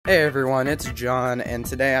Hey everyone, it's John, and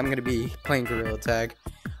today I'm going to be playing Gorilla Tag.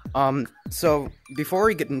 So before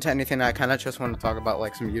we get into anything, I kind of just want to talk about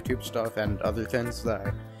like some YouTube stuff and other things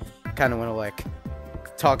that I kind of want to like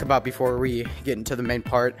talk about before we get into the main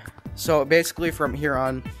part. So basically from here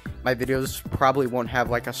on, my videos probably won't have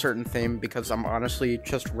like a certain theme because I'm honestly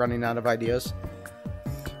just running out of ideas.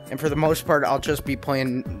 And for the most part, I'll just be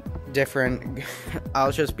playing different,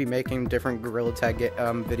 I'll just be making different Gorilla Tag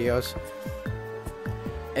videos.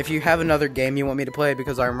 If you have another game you want me to play,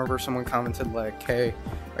 because I remember someone commented like, hey,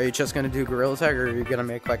 are you just going to do Gorilla Tag or are you going to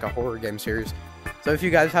make like a horror game series? So if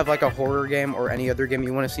you guys have like a horror game or any other game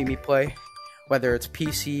you want to see me play, whether it's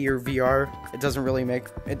PC or VR, it doesn't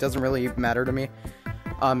really matter to me.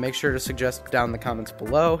 Make sure to suggest down in the comments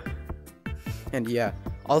below. And yeah,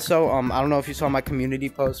 also, I don't know if you saw my community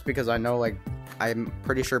post, because I know like, I'm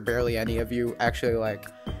pretty sure barely any of you actually like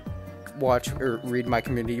watch or read my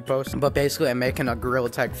community posts, but basically I'm making a Gorilla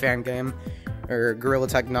Tag fan game, or Gorilla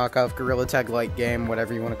Tag knockoff, Gorilla Tag light game,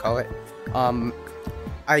 whatever you want to call it.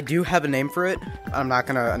 I do have a name for it. I'm not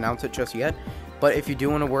gonna announce it just yet, but if you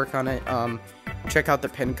do want to work on it, check out the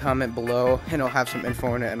pinned comment below and it'll have some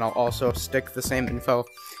info in it, and I'll also stick the same info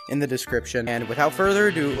in the description. And without further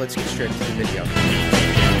ado, let's get straight into the video.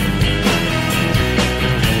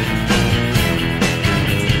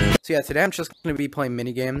 So yeah, today I'm just going to be playing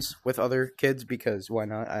minigames with other kids, because why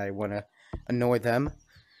not? I want to annoy them.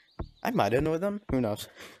 I might annoy them, who knows.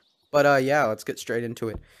 But yeah, let's get straight into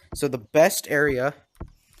it. So the best area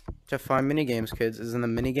to find minigames, kids, is in the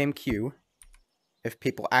minigame queue. If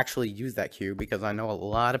people actually use that queue, because I know a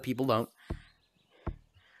lot of people don't.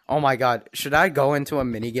 Oh my god, should I go into a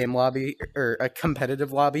minigame lobby, or a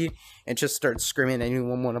competitive lobby, and just start screaming,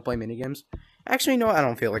 anyone want to play minigames? Actually, no, I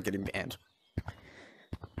don't feel like getting banned.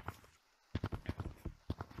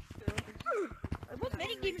 What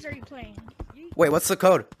minigames are you playing? Wait, what's the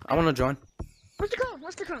code? I want to join. What's the code?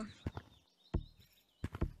 What's the code?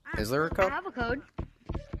 Is there a code? I have a code.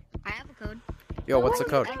 I have a code. Yo, what's the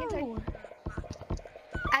code? I can tell you.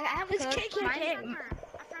 I have a code.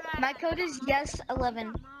 My code is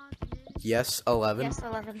yes11. Yes, 11. Yes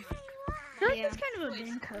 11. I feel like that's kind of a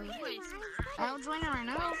bin code. I'll join it right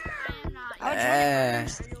now.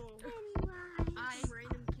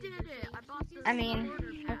 I mean,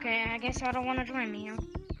 okay, I guess I don't want to join me.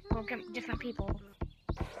 We'll get different people.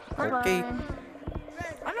 Okay. Oh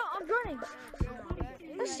no, I'm joining.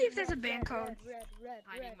 Let's see if there's a ban code.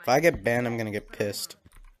 If I get banned, I'm gonna get pissed.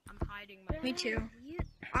 Me too.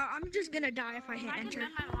 I'm just gonna die if I hit enter.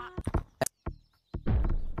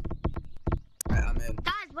 I'm in.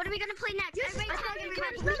 Guys, what are we gonna play next? Yes,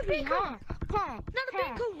 Everybody ban code. Another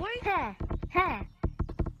ban code, wait.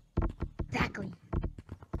 Exactly.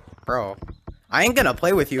 Bro, I ain't gonna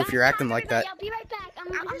play with you if you're acting like that. I'll be right back.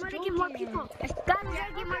 I'm just trying to get more people. Guys,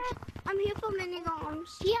 I'm here for Minigames.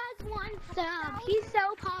 He has one sub. He's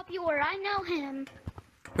so popular. I know him.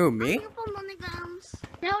 Who, me? I'm here for Minigames.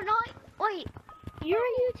 No, wait. You're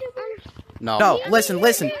a YouTuber? No, listen.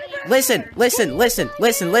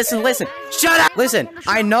 Shut up! Listen,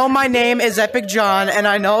 I know my name is EpicJohn, and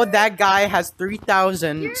I know that guy has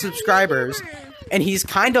 3,000 subscribers, and he's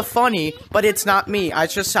kind of funny, but it's not me. I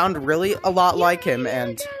just sound really a lot like him,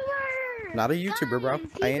 and not a YouTuber, bro.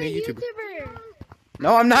 I ain't a YouTuber.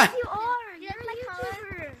 No, I'm not. You are. You're a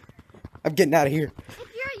YouTuber. I'm getting out of here. If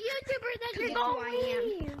you're a YouTuber, then you're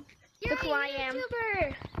going. You're Look who I am.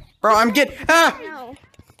 YouTuber. Bro, I'm getting. Ah! No.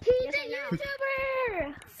 He's a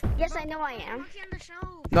YouTuber. Yes, I know I am.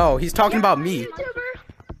 No, he's talking about me.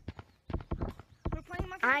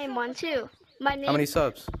 I am one too. My name. How many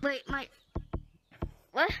subs? Wait,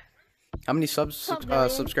 what? How many 12 million.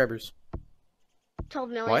 subscribers? 12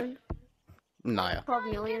 million. What? Nah. 12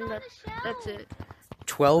 million. That's it.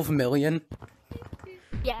 12 million?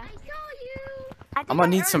 Yeah. I'm gonna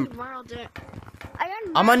need some.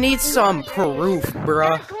 I'm gonna need some proof,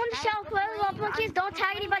 bruh. Go on the shelf. Monkeys, don't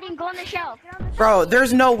tag anybody and go on the shelf. Bro,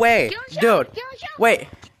 there's no way. Dude, wait.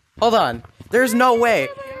 Hold on. There's no way.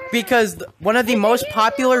 Because one of the most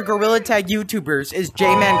popular Gorilla Tag YouTubers is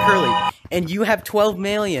J-Man Curly. And you have 12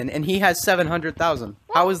 million and he has 700,000.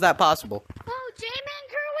 How is that possible? Oh, J-Man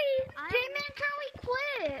Curly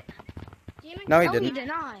quit. No, he He didn't. did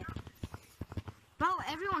not. Bro,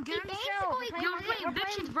 everyone get on the shelf.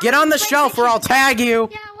 Get on the shelf or I'll tag you.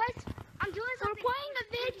 Yeah, I'm doing something. We're playing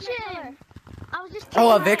Eviction. I was just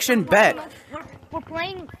Oh, eviction? Bet. We're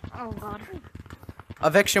playing. Oh god.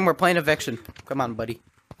 Eviction, we're playing eviction. Come on, buddy.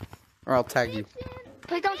 Or I'll tag you.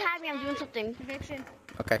 Please don't tag me, I'm doing something. Eviction.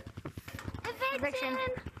 Okay. Eviction.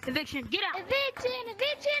 Eviction. Get out. Eviction.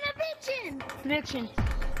 Eviction.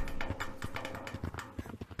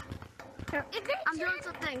 I'm doing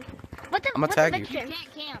something. I'm gonna tag you. Eviction? You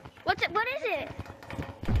can't camp. What is it?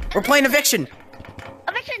 We're playing eviction.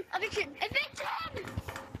 Eviction.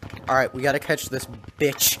 All right, we gotta catch this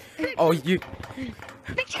bitch. Oh, you.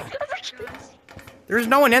 Eviction. There's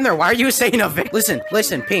no one in there. Why are you saying eviction?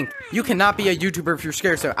 Listen, Pink. You cannot be a YouTuber if you're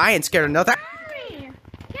scared. So I ain't scared of nothing.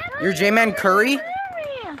 You're J-Man Curry?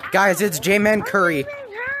 Guys, it's J-Man Curry.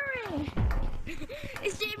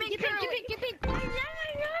 It's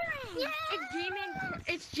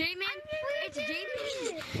J-Man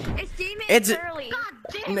Curry.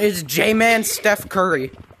 It's J-Man Steph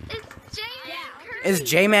Curry. It's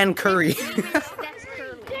J-Man Curry. Hey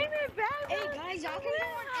guys, y'all can go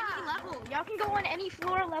on any level. Y'all can go on any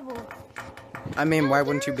floor level. I mean, why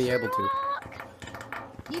wouldn't you be able to?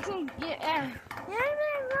 You can get.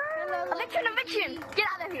 Eviction. Get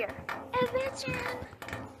out of here. Eviction.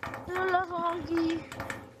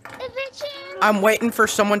 I'm waiting for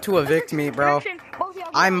someone to evict me, bro.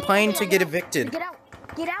 I'm playing to get evicted.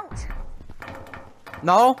 Get out.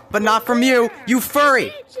 No, but not from you, you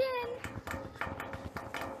furry.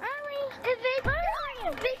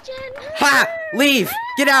 Ha! Leave!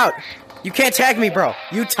 Get out! You can't tag me, bro.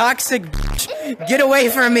 You toxic bitch. Get away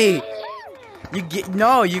from me.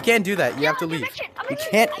 No, you can't do that. You have to leave. You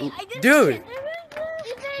can't, dude.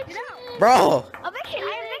 Bro.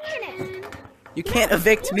 You can't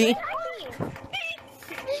evict me.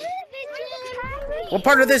 What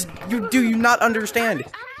part of this do you not understand?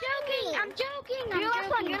 I'm joking. You're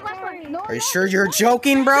the last one. Are you sure you're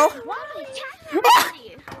joking, bro? Ah!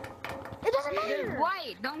 It doesn't matter.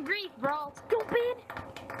 White, don't grief, bro. Stupid.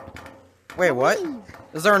 Wait, what?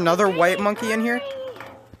 Is there another white monkey in here?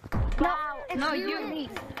 No, you.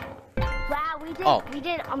 Wow, we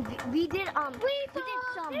did some.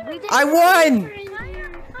 I won!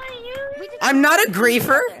 I'm not a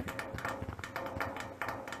griefer.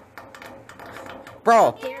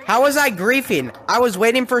 Bro, how was I griefing? I was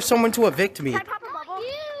waiting for someone to evict me.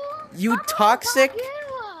 You toxic?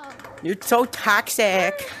 You're so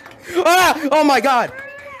toxic. Ah! Oh my god!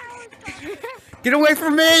 Get away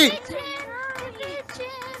from me!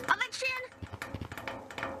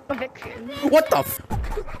 Eviction. What the f-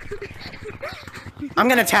 I'm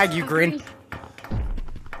gonna tag you, Green.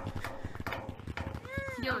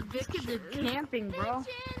 Yo, this kid is camping, bro.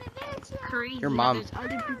 Crazy. Your mom. There's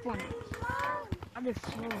other people. Other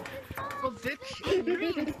floor.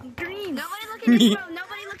 Eviction. Green. Nobody looking info.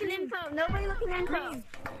 Nobody looking info. Nobody looking info.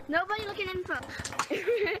 Nobody looking info.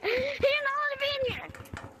 You're not allowed to be in here.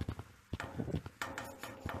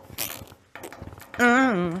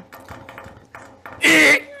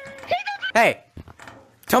 Hey,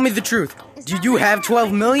 tell me the truth. Do you have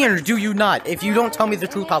 12 million or do you not? If you don't tell me the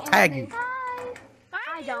truth, I'll tag you.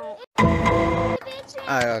 I don't.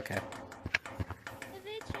 Okay.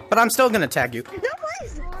 But I'm still gonna tag you. No,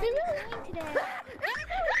 please. Don't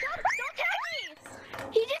tag me.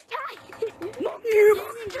 He just tagged.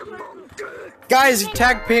 Guys,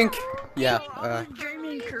 tag Pink. Yeah.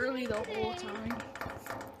 Dreaming Curly the whole time.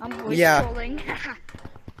 I'm voice Yeah. trolling.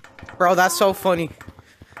 Bro, that's so funny.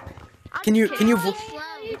 Can you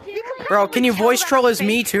bro, can you voice troll as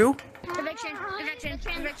me too? Eviction.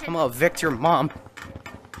 I'm gonna evict your mom.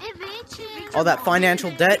 All that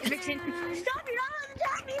financial debt. Stop, you're not allowed to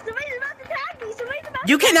tag me. Somebody's about to tag me.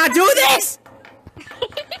 You cannot do this!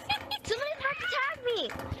 Somebody's about to tag me.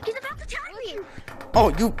 He's about to tag me. Oh,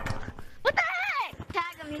 you. What the heck?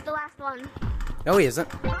 Tag him. He's the last one. No, he isn't.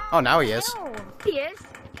 Oh, now he is. No, he is.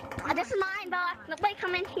 This is mine, Bella. Nobody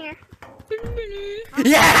come in here.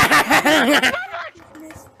 Yeah!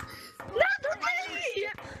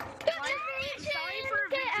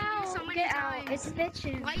 Get out. It's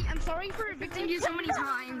bitching. Wait, I'm sorry for evicting you so many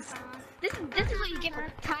times. This is what you get for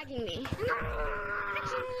tagging me.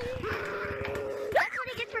 That's what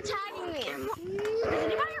he gets for tagging me. Does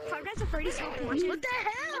anybody have 5 Nights at Freddy's so much? What the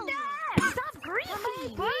hell? Stop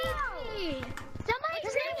griefing.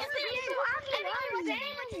 Somebody's saying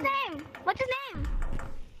What's his name?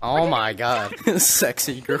 Oh my god.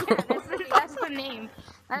 Sexy girl. That's the name.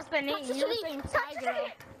 That's the name. You were saying Sky Girl.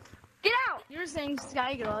 Get out. You were saying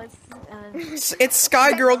Sky Girl. It's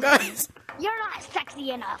Sky Girl, guys. You're not sexy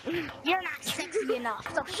enough. You're not sexy enough.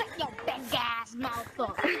 So shut your big ass mouth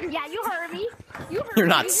up. Yeah, you heard me. You're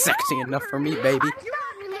not sexy enough for me, baby.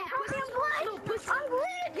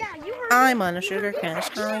 I'm on a sugar cash.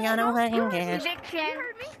 I got a wedding cash. You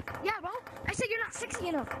heard me? Yeah, bro. I said you're not sexy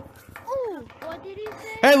enough. Ooh, what did he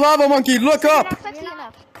say? Hey, Lava Monkey, look You're up! not sexy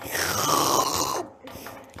enough.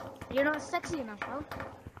 You're not sexy enough, bro.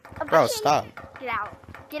 Bro, stop. Get out.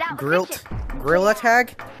 Get out. Gorilla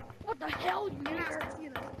tag? What the hell? You're not sexy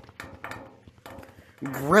enough.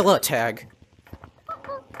 Gorilla tag.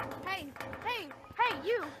 Hey,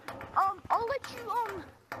 you. I'll let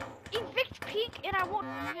you, evict Peak and I won't.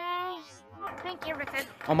 Thank you, Richard.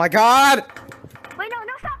 Oh my god! Wait, no,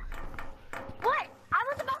 stop. What? I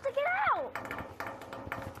was about to get out.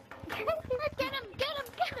 Get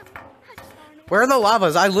him. Where are the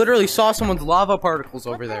lavas? I literally saw someone's lava particles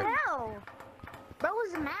over there. What the hell? Bro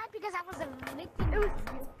was mad because I was evicting. It was.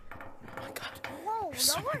 Oh my god. Whoa, y'all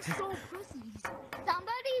are so pussies.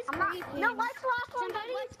 Somebody's griefing. No, let's lock one.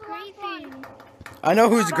 Somebody's griefing. I know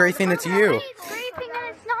who's griefing, it's you. Somebody's griefing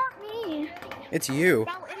and it's not me. It's you.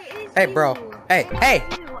 Bro, it is Hey, you. bro. Hey.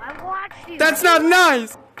 You. I watched you. That's not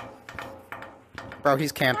nice! Bro,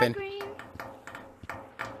 he's camping.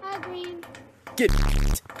 Hi, Green. Get.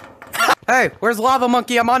 Hey, where's Lava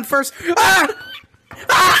Monkey? I'm on first. Ah!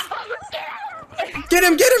 Ah! Get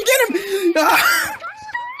him! Ah!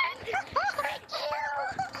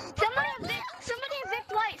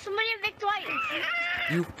 Somebody evict White.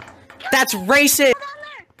 You. That's racist!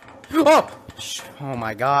 Oh! Oh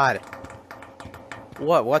my god.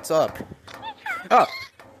 What's up? Oh.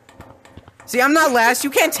 See, I'm not last. You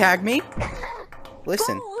can't tag me.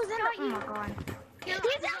 Listen. Oh my god.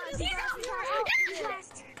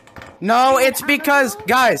 No, it's because,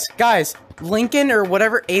 guys, Lincoln or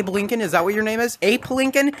whatever, Abe Lincoln, is that what your name is? Ape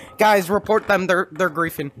Lincoln? Guys, report them, they're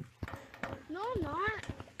griefing. No, not.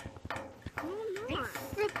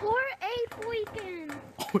 Report Ape Weekend.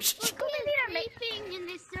 Oh shit. We're griefing in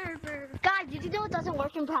this server. Guys, did you know it doesn't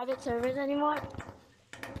work in private servers anymore?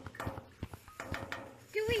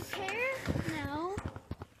 Do we care? No.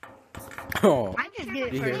 Oh. I just did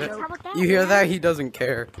it You for hear jokes. that? How about that? You hear that? He doesn't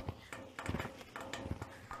care.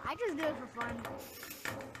 I just do it for fun.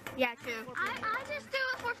 Yeah, true. I just do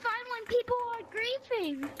it for fun when people are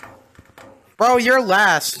griefing. Bro, you're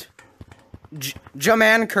last.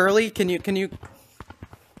 Jaman Curly, can you?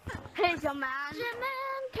 Hey, so man.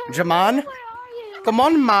 Jaman? Where are you? Come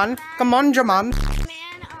on, man. Come on, Jaman. Man,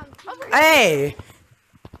 Hey!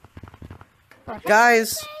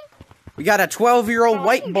 Guys, we got a 12-year-old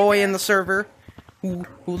white boy in the server who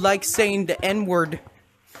likes saying the N-word.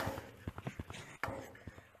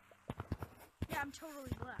 Yeah, I'm totally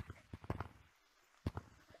black.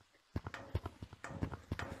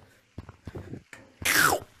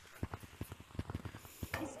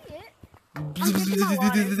 Is he it? I'm drinking my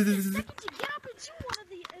water. Get up and do one of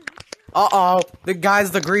the. Uh-oh, the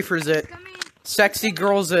guy's the griefer's it. Come in. Sexy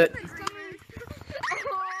girl's it. Come in.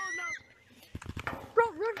 Oh no. Bro,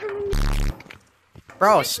 run from me.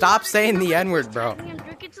 Bro, stop saying the N-word, bro. I'm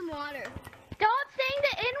drinking some water. Stop saying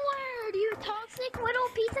the N-word, you toxic little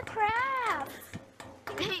piece of crap.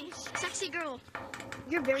 Hey, sexy girl.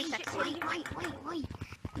 You're very sexy. Wait.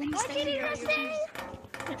 What did you just say?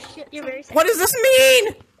 Oh, shit, you're very sexy. What does this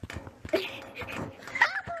mean?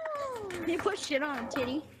 You put shit on,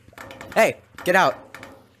 titty. Hey, get out.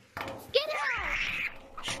 Get out!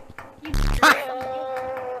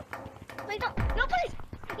 Ah! Wait, no, please!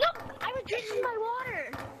 No! I was drinking my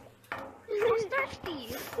water! I was thirsty!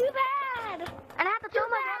 Too bad. And I have to fill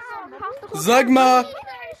my water across the whole Zugma!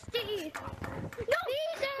 Thirsty. No!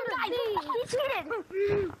 Guys, he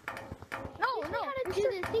cheated! No! Teach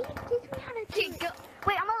me how to do Go.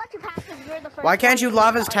 Wait, I'm gonna let you pass because you're the first. Why can't you one.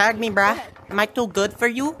 lavas tag me, bruh? Am I too good for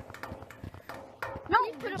you? No!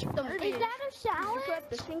 Put up the Is that a challenge? Put up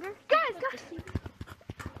this finger. Guys.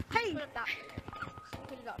 Hey! Put it up.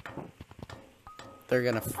 Put it up. They're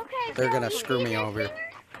gonna Okay, so screw me you over. finger?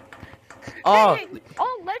 Oh, Hey,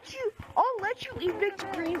 I'll let you evict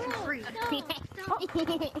Green for free.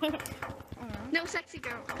 No sexy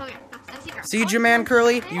girl. Oh yeah, no sexy girl. see, Jaman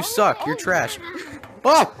Curly, you suck. You're trash.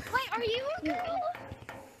 Oh, Wait, are you a girl?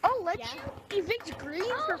 I'll let you evict Green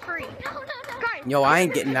for free. No. Guys, yo, I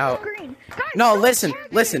ain't getting out. Green. Guys, No, don't listen, tag him.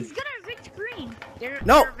 listen. He's gonna evict Green.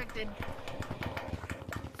 No. You're evicted.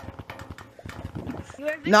 You're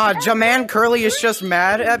evicted. Nah, Jaman Curly is just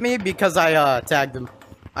mad at me because I tagged him.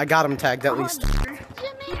 I got him tagged at least.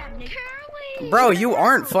 Jaman Curly. Bro, you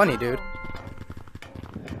aren't funny, dude.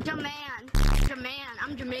 Jaman,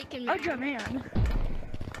 I'm Jamaican. Man. Jaman.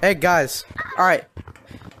 Hey guys, all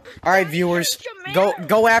right, viewers,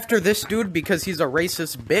 go after this dude because he's a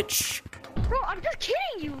racist bitch. Bro, I'm just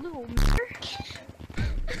kidding you, little.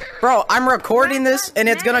 Bro, I'm recording this and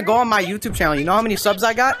it's gonna go on my YouTube channel. You know how many subs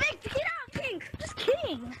I got? Get out, Pink. Just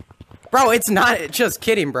kidding. Bro, it's not. Just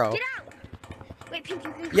kidding, bro. Get out. Wait, Pink,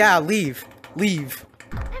 you can. Yeah, leave. Leave.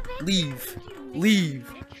 Hey,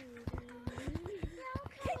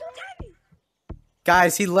 don't tag me.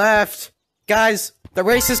 Guys, he left. Guys, the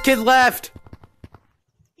racist kid left.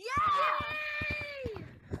 Yeah.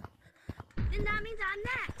 Then that means I'm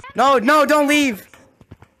next. No, don't leave.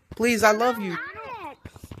 Please, I love you.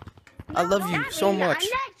 I love you so much.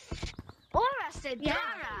 Or I said Dara.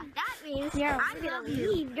 That means I'm gonna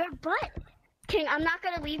leave your butt. King, I'm not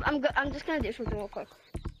gonna leave. I'm just gonna do something real quick.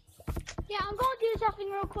 Yeah, I'm gonna do something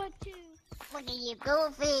real quick too. Look at you,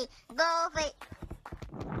 Goofy. Goofy.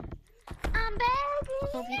 I'm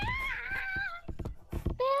begging you.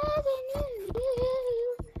 Begging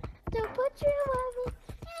you. To put your love in.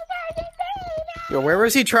 Yo, where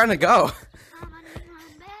was he trying to go?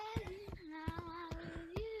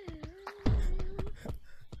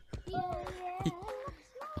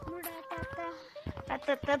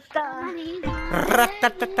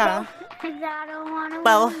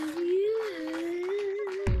 Well,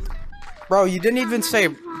 bro, you didn't even say.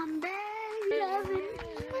 I'm begging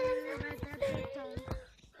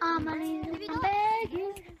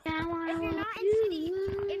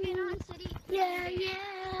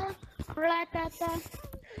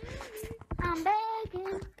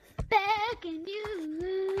you.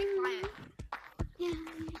 Yeah.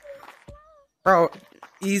 Bro,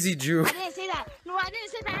 easy Jew. I didn't say that. No, I didn't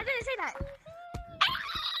say that. I didn't say that.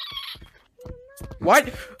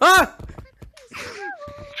 What? Ah!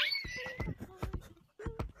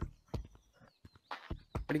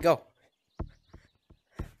 Where'd he go?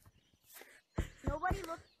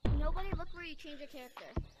 Nobody look where you change your character.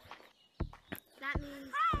 That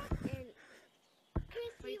means in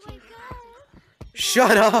Chrissy, wake up.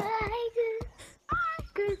 Shut up!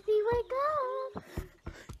 Chrissy, wake up.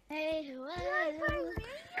 Hey, hello.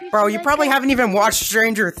 Bro, you probably haven't even watched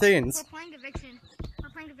Stranger Things. We're playing Eviction.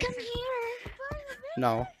 Come here.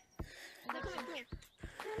 No. Come here.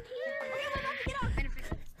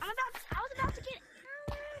 I was about to get.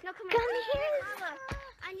 No, come here.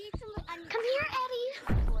 I need some. Come here,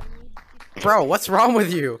 Eddie. Bro, what's wrong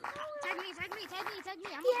with you? Tag me. I'm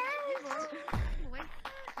Yes. Wait.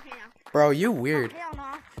 Okay, now. Bro, you weird. Hell no.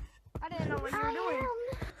 I didn't know what you were doing.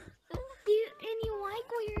 And you like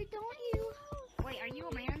weird, don't you? Wait, are you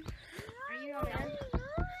a man? Are you a man?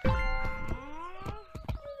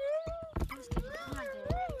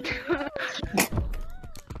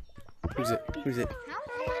 Who's it? How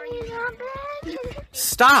are you?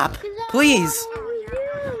 Stop! Please!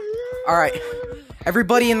 Alright.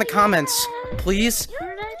 Everybody in the comments, please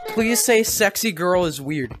say sexy girl is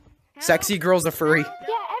weird. Sexy girl's a furry. Yeah,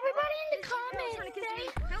 everybody in the comments say.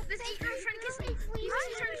 Help, this 8-year-old's trying to kiss me. Please,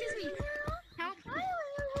 he's trying to kiss me. Help.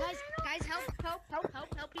 Guys, help.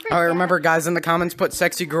 Alright, remember guys, in the comments put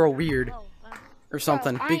sexy girl weird. Or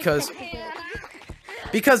something, because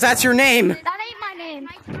that's your name! That ain't my name.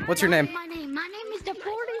 What's your name? My name is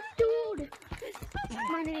Deported Dude.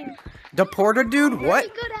 My name. Deported dude? What? Very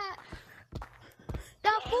good at.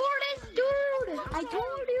 Deported Dude. I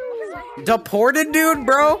told you. Deported dude,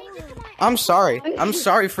 bro? I'm sorry. I'm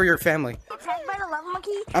sorry for your family. Tagged by the love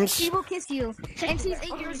monkey, she will kiss you. And she's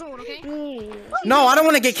 8 years old, okay? No, I don't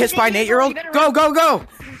want to get kissed by an 8-year-old. Go, go, go!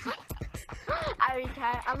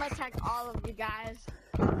 I'm gonna tag all of you guys.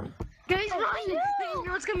 Guys, run!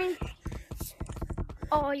 What's coming?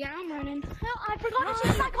 Oh yeah, I'm running. No, I forgot to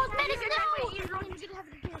change my cosmetics.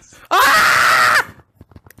 No. Ah!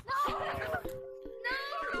 No.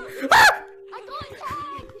 Ah! I got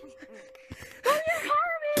tagged.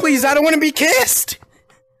 Please, I don't want to be kissed!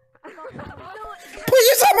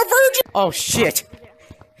 Please, I'm a virgin! Oh, shit.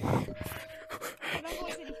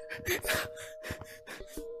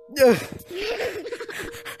 Ugh.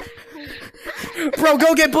 Bro,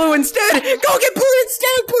 go get blue instead! Go get blue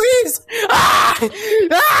instead, please! Ah!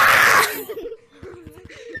 Ah!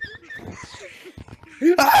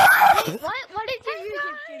 Ah! What is your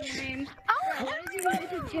YouTube channel name? What is your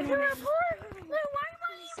YouTube channel name?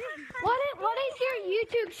 What is your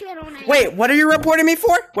YouTube channel name? Wait, what are you reporting me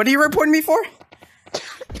for? What are you reporting me for?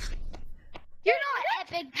 You're not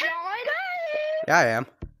EpicJohn. Yeah, I am.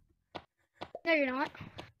 No, you're not.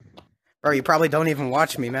 Bro, you probably don't even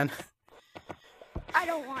watch me, man. I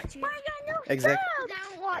don't watch you. Exactly. I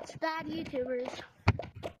don't watch bad YouTubers.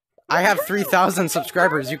 I have 3,000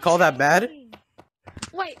 subscribers. You call that bad?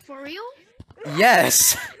 Wait, for real?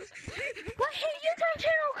 Yes. What's your YouTube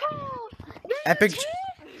channel called? Epic.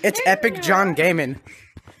 It's EpicJohn Gaming.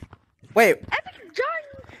 Wait, EpicJohn.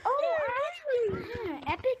 Oh, actually,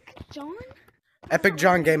 yeah. EpicJohn.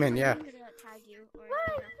 EpicJohn Gaming, yeah.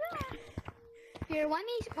 Here, let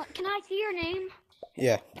me. Can I see your name?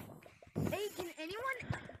 Yeah. Hey, can anyone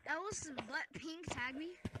else but Pink tag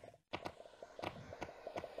me?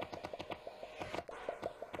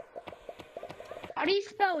 How do you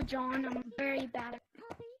spell John? I'm very bad at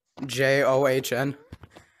John.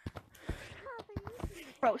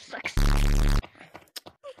 Bro, sucks.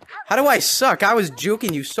 How do I suck? I was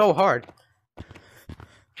juking you so hard.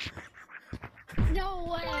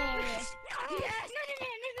 Yes!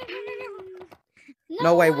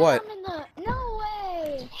 No way, what? No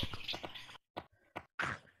way.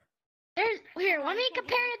 Here, let me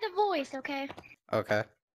compare the voice, okay? Okay. Let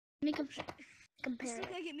me compare. Still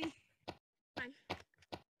can't get me. Fine.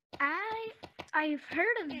 I've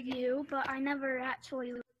heard of you, but I never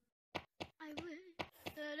actually.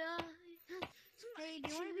 Hey, do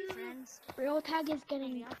you want to be friends? Real tag is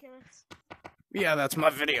getting. Oculus. Yeah, that's my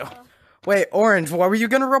video. Wait, Orange, what were you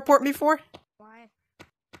gonna report me for? Why?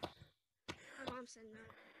 My mom said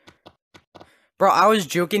no. Bro, I was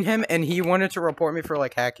joking him, and he wanted to report me for,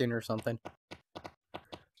 like, hacking or something.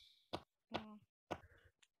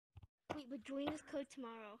 Wait, but join this code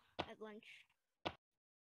tomorrow at lunch.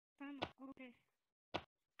 Okay.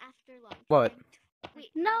 After lunch. What? Wait.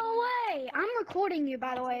 No way! I'm recording you,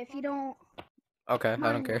 by the way. If you don't. Okay,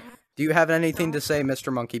 I don't care. Do you have anything to say,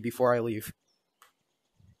 Mr. Monkey, before I leave?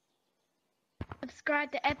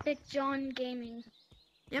 Subscribe to EpicJohn Gaming.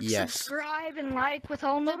 Yep, Yes. subscribe and like with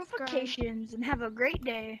all notifications, and have a great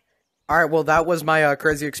day. Alright, well, that was my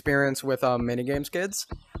crazy experience with Minigames, kids.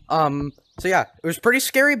 So yeah, it was pretty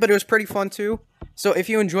scary, but it was pretty fun too. So if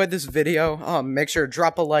you enjoyed this video, make sure to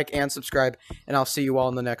drop a like and subscribe, and I'll see you all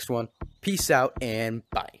in the next one. Peace out, and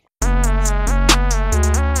bye.